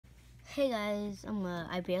Hey guys,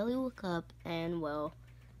 I barely woke up and well,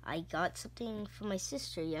 I got something from my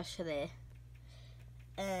sister yesterday,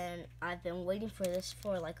 and I've been waiting for this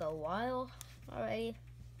for like a while already.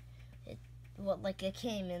 It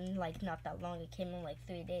came in like not that long. It came in like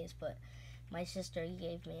 3 days, but my sister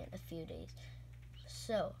gave me it a few days.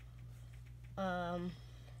 So, I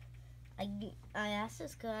asked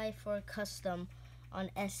this guy for a custom on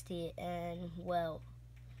esty, and well,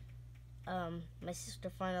 my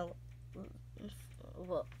sister finally.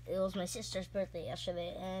 Well, it was my sister's birthday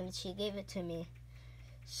yesterday, and she gave it to me.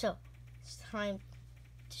 So, it's time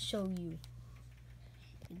to show you.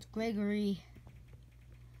 It's Gregory.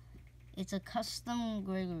 It's a custom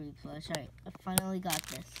Gregory plush. Alright, I finally got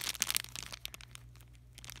this.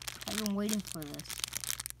 I've been waiting for this.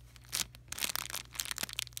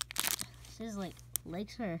 His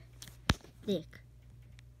legs are thick,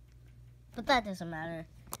 but that doesn't matter.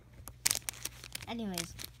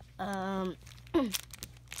 Anyways,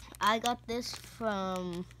 I got this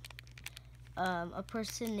from a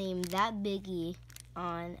person named That Biggie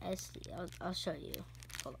on esty. I'll show you.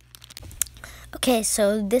 Hold on. Okay,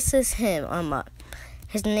 so this is him.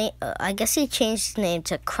 His name. I guess he changed his name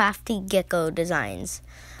to Crafty Gecko Designs.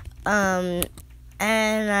 And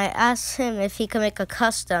I asked him if he could make a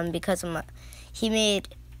custom because he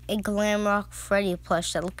made a Glam Rock Freddy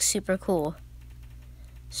plush that looks super cool.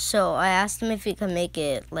 So I asked him if he could make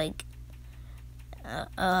it like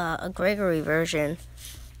a Gregory version,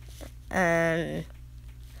 and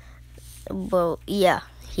well, yeah,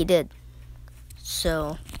 he did.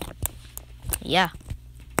 So yeah.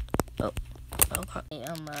 Oh, okay.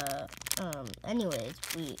 Anyways,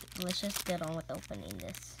 let's just get on with opening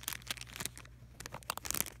this.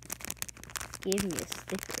 Gave me a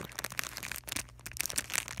sticker.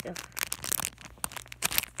 Ugh.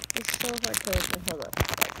 It's so hard to open. Hold up.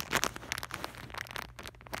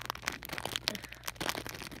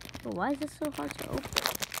 But why is it so hard to open?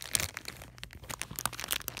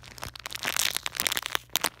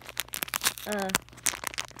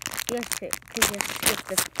 You guys could just skip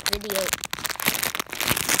the video.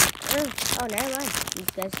 Oh, never mind. You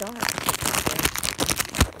guys don't have to skip the video.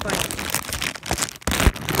 Fine.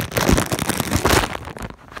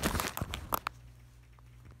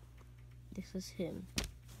 This is him.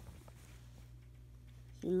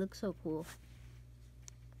 He looks so cool.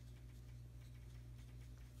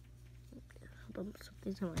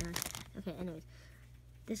 Something's on my eye. Okay, anyways.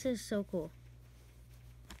 This is so cool.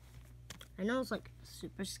 I know it's like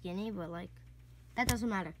super skinny, but like, that doesn't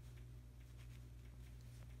matter.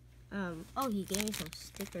 Oh, he gave me some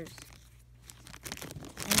stickers.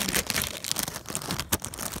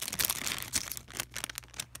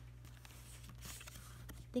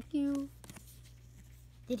 Thank you.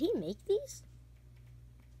 Did he make these?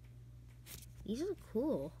 These are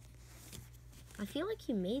cool. I feel like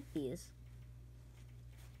he made these.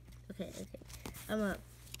 Okay.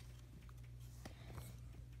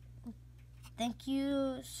 Thank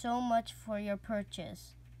you so much for your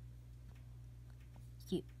purchase.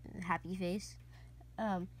 Cute, happy face.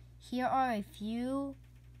 Here are a few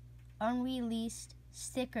unreleased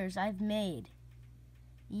stickers I've made.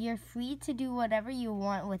 You're free to do whatever you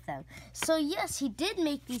want with them. So yes, he did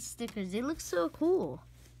make these stickers. They look so cool.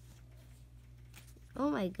 Oh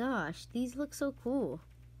my gosh, these look so cool.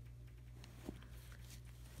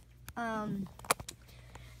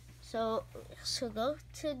 So go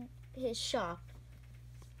to his shop.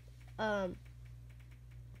 And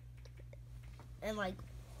like,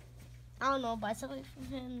 I don't know, buy something from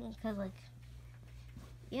him because like,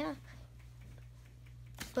 yeah.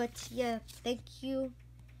 But yeah, thank you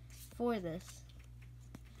for this.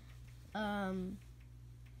 So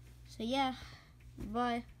yeah,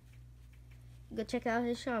 bye. Go check out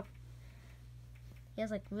his shop. He has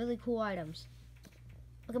like really cool items.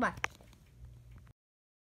 Okay, bye.